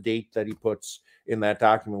on the date that he puts in that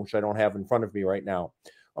document, which I don't have in front of me right now.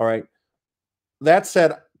 All right. That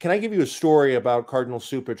said, can I give you a story about Cardinal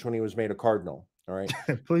Supich when he was made a cardinal? All right.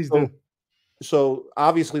 Please do. So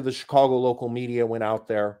obviously the Chicago local media went out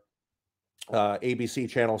there. ABC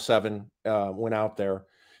Channel 7 went out there.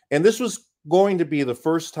 And this was going to be the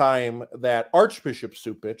first time that Archbishop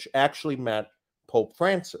Supich actually met Pope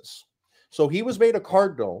Francis. So he was made a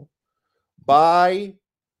cardinal by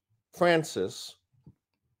Francis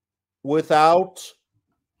without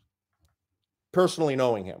personally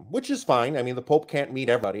knowing him, which is fine. I mean, the Pope can't meet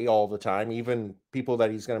everybody all the time, even people that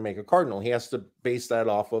he's going to make a cardinal. He has to base that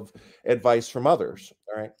off of advice from others.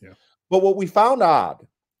 All right. Yeah. But what we found odd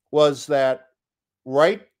was that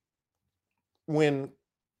right when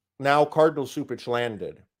now Cardinal Supich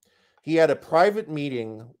landed, he had a private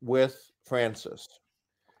meeting with Francis,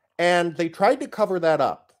 and they tried to cover that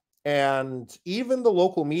up. And even the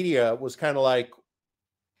local media was kind of like,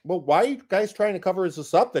 well, why are you guys trying to cover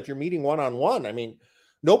this up that you're meeting one-on-one? I mean,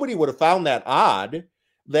 nobody would have found that odd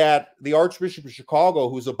that the Archbishop of Chicago,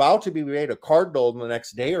 who's about to be made a cardinal in the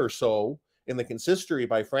next day or so in the consistory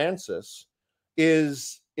by Francis,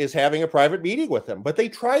 is having a private meeting with him. But they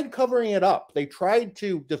tried covering it up. They tried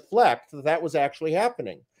to deflect that was actually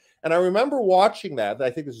happening. And I remember watching that. I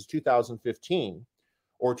think this is 2015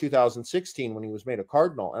 or 2016 when he was made a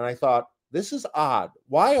cardinal. And I thought, this is odd.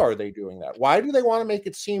 Why are they doing that? Why do they want to make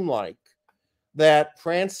it seem like that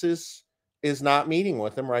Francis is not meeting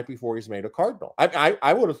with him right before he's made a cardinal.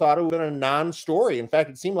 I would have thought it would have been a non-story. In fact,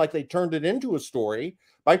 it seemed like they turned it into a story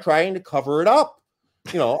by trying to cover it up.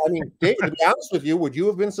 You know, I mean, David, to be honest with you, would you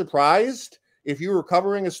have been surprised if you were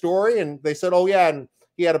covering a story and they said, "Oh yeah, and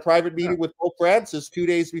he had a private meeting with Pope Francis 2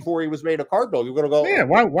 days before he was made a cardinal"? You're going to go, Yeah,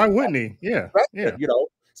 why wouldn't he? Yeah, yeah. You know,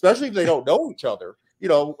 especially if they don't know each other. You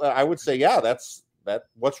know, I would say, yeah, that's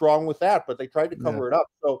what's wrong with that? But they tried to cover it up.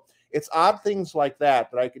 So it's odd things like that.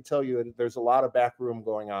 But I can tell you, there's a lot of backroom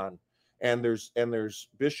going on, and there's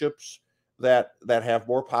bishops that have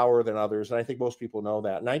more power than others, and I think most people know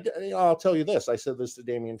that. And I'll tell you this: I said this to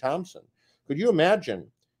Damian Thompson. Could you imagine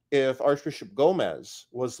if Archbishop Gomez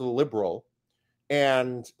was the liberal,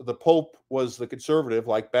 and the Pope was the conservative,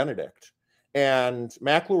 like Benedict, and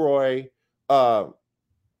McElroy was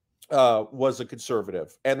a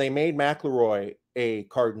conservative, and they made McElroy a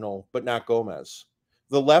cardinal, but not Gomez?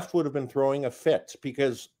 The left would have been throwing a fit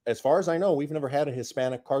because, as far as I know, we've never had a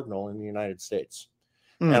Hispanic cardinal in the United States.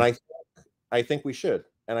 And I think we should.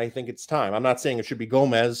 And I think it's time. I'm not saying it should be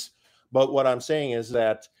Gomez, but what I'm saying is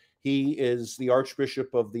that he is the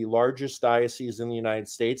Archbishop of the largest diocese in the United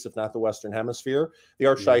States, if not the Western Hemisphere. The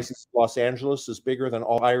Archdiocese of Los Angeles is bigger than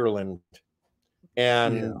all Ireland.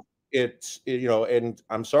 And you know, and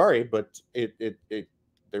I'm sorry, but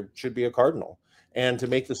there should be a cardinal. And to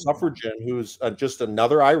make the suffragan, who's just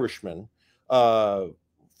another Irishman, and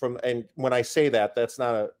when I say that, that's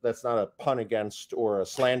not a pun against or a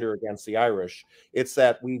slander against the Irish. It's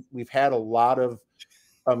that we've had a lot of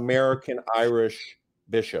American Irish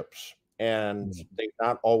bishops, and they've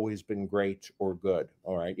not always been great or good.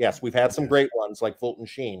 All right, yes, we've had some great ones like Fulton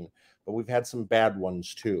Sheen, but we've had some bad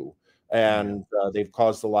ones too, and they've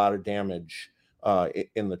caused a lot of damage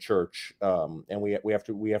in the church, and we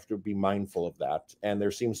have to be mindful of that. And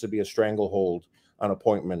there seems to be a stranglehold on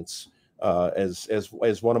appointments,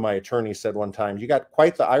 as one of my attorneys said one time. You got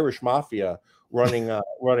quite the Irish mafia running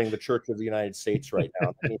the Church of the United States right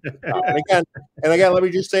now. And again, let me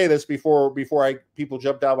just say this before people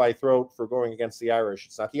jump down my throat for going against the Irish.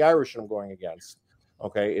 It's not the Irish I'm going against.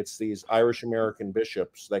 Okay, it's these Irish American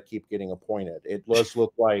bishops that keep getting appointed. It does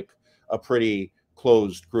look like a pretty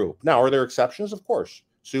closed group. Now, are there exceptions? Of course.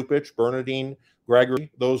 Supich, Bernardine,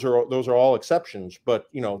 Gregory, those are all exceptions. But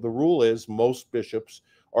you know, the rule is most bishops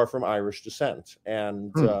are from Irish descent,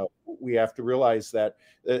 and we have to realize that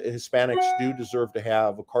Hispanics do deserve to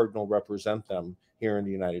have a cardinal represent them here in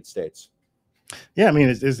the United States. Yeah, I mean,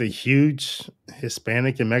 it's a huge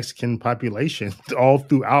Hispanic and Mexican population all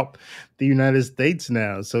throughout the United States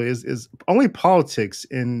now. So it's only politics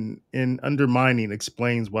in undermining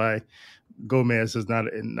explains why Gomez is not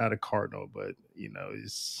a cardinal, but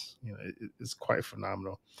it's quite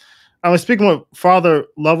phenomenal. I was speaking with Father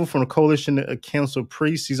Lovell from the Coalition of Council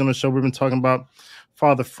Priests. He's on the show. We've been talking about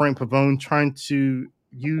Father Frank Pavone trying to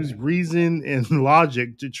use reason and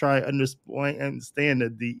logic to try to understand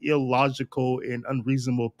the illogical and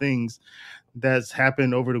unreasonable things that's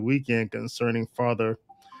happened over the weekend concerning Father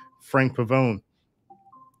Frank Pavone.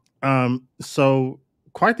 So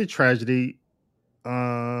quite the tragedy.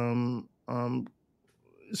 As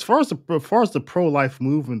far as the pro-life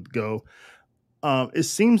movement go, it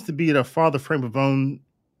seems to be that Father Frank Pavone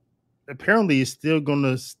apparently is still going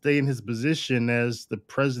to stay in his position as the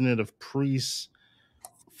president of priests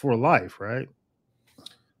for life, right?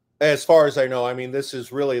 As far as I know, I mean, this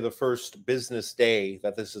is really the first business day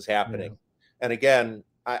that this is happening. And again,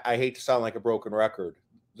 I hate to sound like a broken record.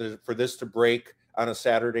 For this to break on a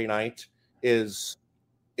Saturday night is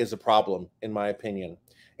a problem, in my opinion.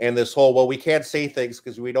 And this whole, well, we can't say things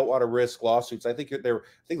because we don't want to risk lawsuits. I think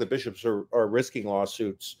the bishops are risking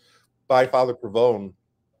lawsuits by Father Pavone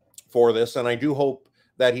for this, and I do hope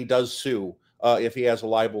that he does sue if he has a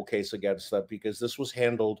libel case against them, because this was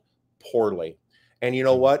handled poorly. And you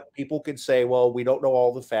know what? People could say, well, we don't know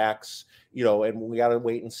all the facts, and we got to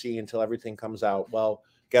wait and see until everything comes out. Well,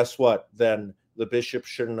 guess what? Then the bishop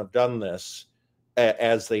shouldn't have done this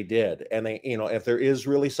as they did. And they, if there is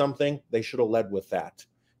really something, they should have led with that.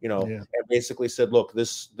 And basically said, look,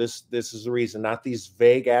 this is the reason, not these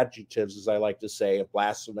vague adjectives, as I like to say, of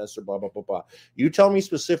blasphemous or blah, blah, blah, blah. You tell me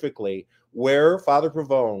specifically where Father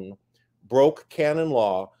Pavone broke canon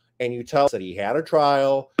law, and you tell us that he had a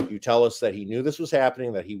trial, you tell us that he knew this was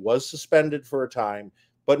happening, that he was suspended for a time.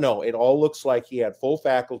 But no, it all looks like he had full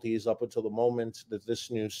faculties up until the moment that this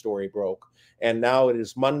news story broke. And now it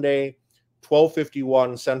is Monday,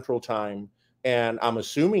 12:51 Central Time. And I'm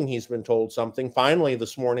assuming he's been told something. Finally,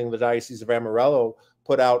 this morning, the Diocese of Amarillo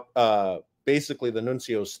put out basically the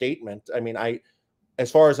nuncio's statement. I mean,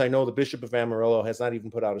 as far as I know, the Bishop of Amarillo has not even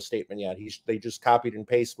put out a statement yet. They just copied and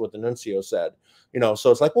pasted what the nuncio said,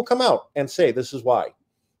 so it's like, well, come out and say this is why,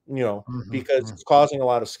 because it's causing a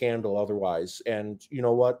lot of scandal otherwise. And you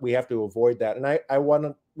know what? We have to avoid that. And I want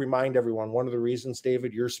to remind everyone, one of the reasons,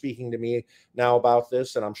 David, you're speaking to me now about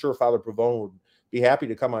this, and I'm sure Father Pavone would be happy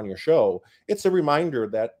to come on your show. It's a reminder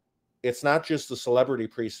that it's not just the celebrity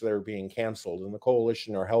priests that are being canceled, and the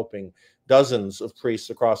coalition are helping dozens of priests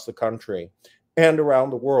across the country and around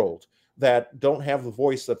the world that don't have the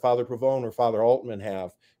voice that Father Pavone or Father Altman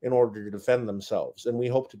have in order to defend themselves. And we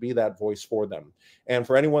hope to be that voice for them. And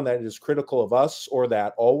for anyone that is critical of us or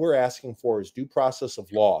that, all we're asking for is due process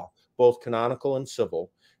of law, both canonical and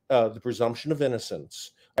civil, the presumption of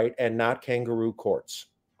innocence, right, and not kangaroo courts.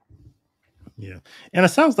 Yeah. And it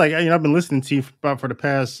sounds like, I've been listening to you for the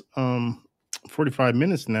past 45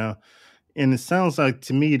 minutes now. And it sounds like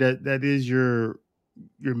to me that is your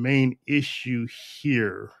main issue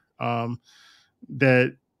here.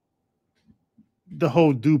 That the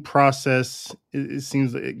whole due process, it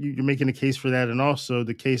seems like you're making a case for that. And also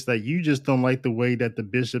the case that you just don't like the way that the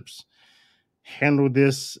bishops handled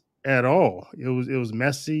this at all. It was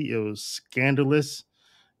messy. It was scandalous.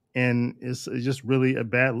 And it's just really a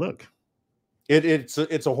bad look. It's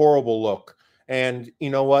a horrible look. And you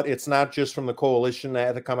know what? It's not just from the coalition that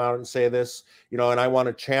had to come out and say this, and I want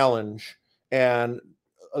to challenge and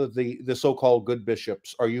the so-called good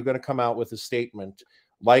bishops. Are you going to come out with a statement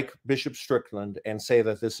like Bishop Strickland and say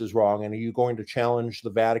that this is wrong? And are you going to challenge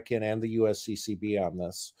the Vatican and the USCCB on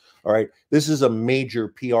this? All right. This is a major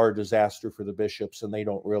PR disaster for the bishops, and they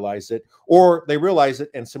don't realize it, or they realize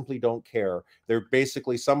it and simply don't care.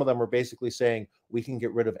 Some of them are basically saying, we can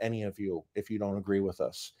get rid of any of you if you don't agree with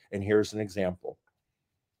us. And here's an example.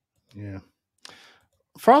 Yeah.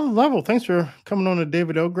 Father Lovell, thanks for coming on the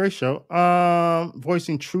David L. Gray Show.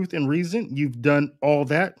 Voicing truth and reason. You've done all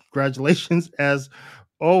that. Congratulations, as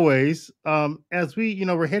always. As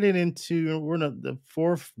we're headed into, we're in the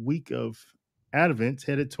fourth week of Advent,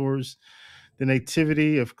 headed towards the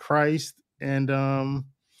Nativity of Christ. And,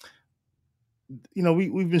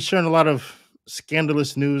 we've been sharing a lot of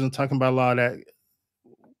scandalous news and talking about a lot of that.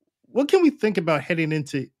 What can we think about heading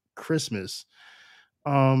into Christmas?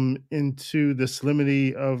 Into the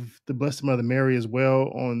solemnity of the Blessed Mother Mary as well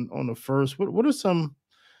on the first. What are some,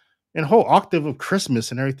 and whole octave of Christmas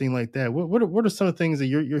and everything like that? What are some of the things that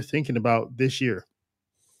you're thinking about this year?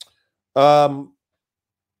 I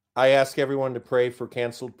ask everyone to pray for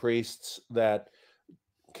canceled priests that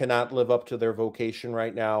cannot live up to their vocation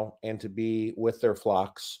right now, and to be with their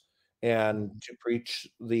flocks and to preach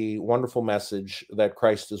the wonderful message that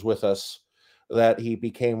Christ is with us, that he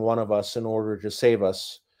became one of us in order to save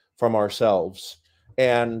us from ourselves,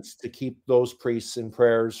 and to keep those priests in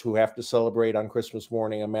prayers who have to celebrate on Christmas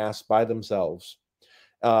morning a mass by themselves.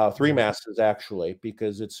 3 masses, actually,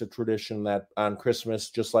 because it's a tradition that on Christmas,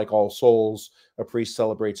 just like All Souls, a priest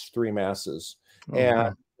celebrates 3 masses.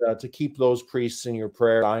 And to keep those priests in your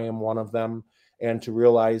prayer, I am one of them, and to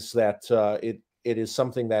realize that it is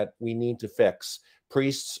something that we need to fix.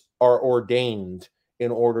 Priests are ordained in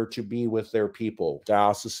order to be with their people,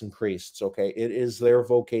 diocesan priests, okay? It is their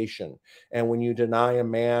vocation. And when you deny a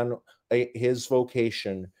man his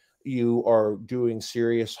vocation, you are doing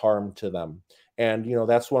serious harm to them. And,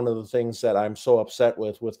 that's one of the things that I'm so upset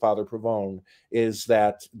with Father Pavone, is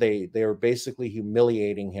that they are basically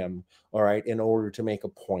humiliating him, all right, in order to make a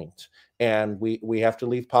point. And we have to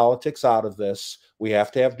leave politics out of this. We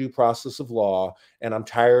have to have due process of law. And I'm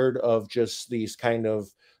tired of just these kind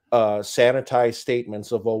of sanitized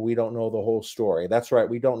statements of, we don't know the whole story. That's right.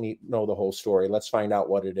 We don't know the whole story. Let's find out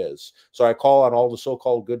what it is. So I call on all the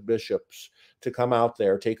so-called good bishops to come out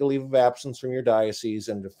there, take a leave of absence from your diocese,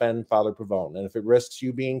 and defend Father Pavone. And if it risks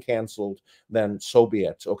you being canceled, then so be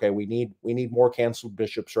it. Okay, we need more canceled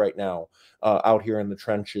bishops right now out here in the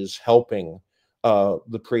trenches, helping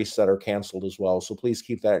the priests that are canceled as well. So please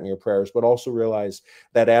keep that in your prayers, but also realize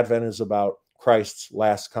that Advent is about Christ's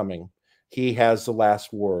last coming. He has the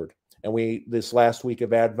last word. And this last week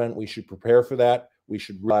of Advent, we should prepare for that. We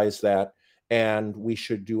should realize that. And we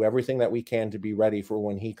should do everything that we can to be ready for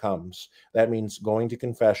when he comes. That means going to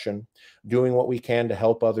confession, doing what we can to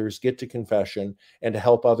help others get to confession, and to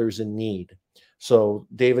help others in need. So,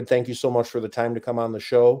 David, thank you so much for the time to come on the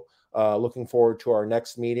show. Looking forward to our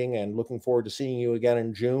next meeting, and looking forward to seeing you again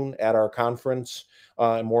in June at our conference.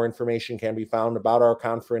 And more information can be found about our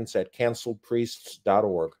conference at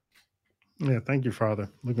canceledpriests.org. Yeah, thank you, Father.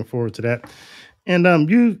 Looking forward to that. And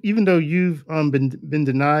even though you've been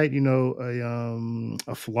denied,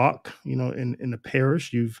 a flock, in the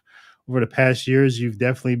parish, you've over the past years, you've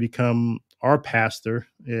definitely become our pastor,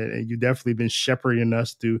 and you definitely been shepherding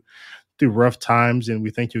us through rough times. And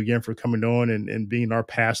we thank you again for coming on and being our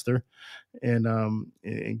pastor, and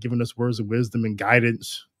giving us words of wisdom and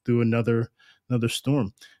guidance through another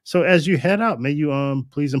storm. So as you head out, may you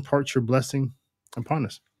please impart your blessing upon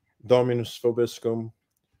us. Dominus vobiscum.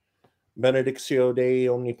 Benedictio Dei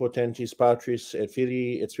omnipotentis Patris et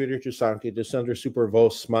Filii et Spiritus Sancti descender super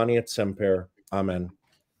vos mani et semper. Amen.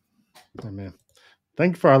 Amen.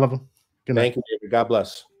 Thank you, Father. Good night. Thank you, David. God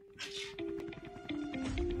bless.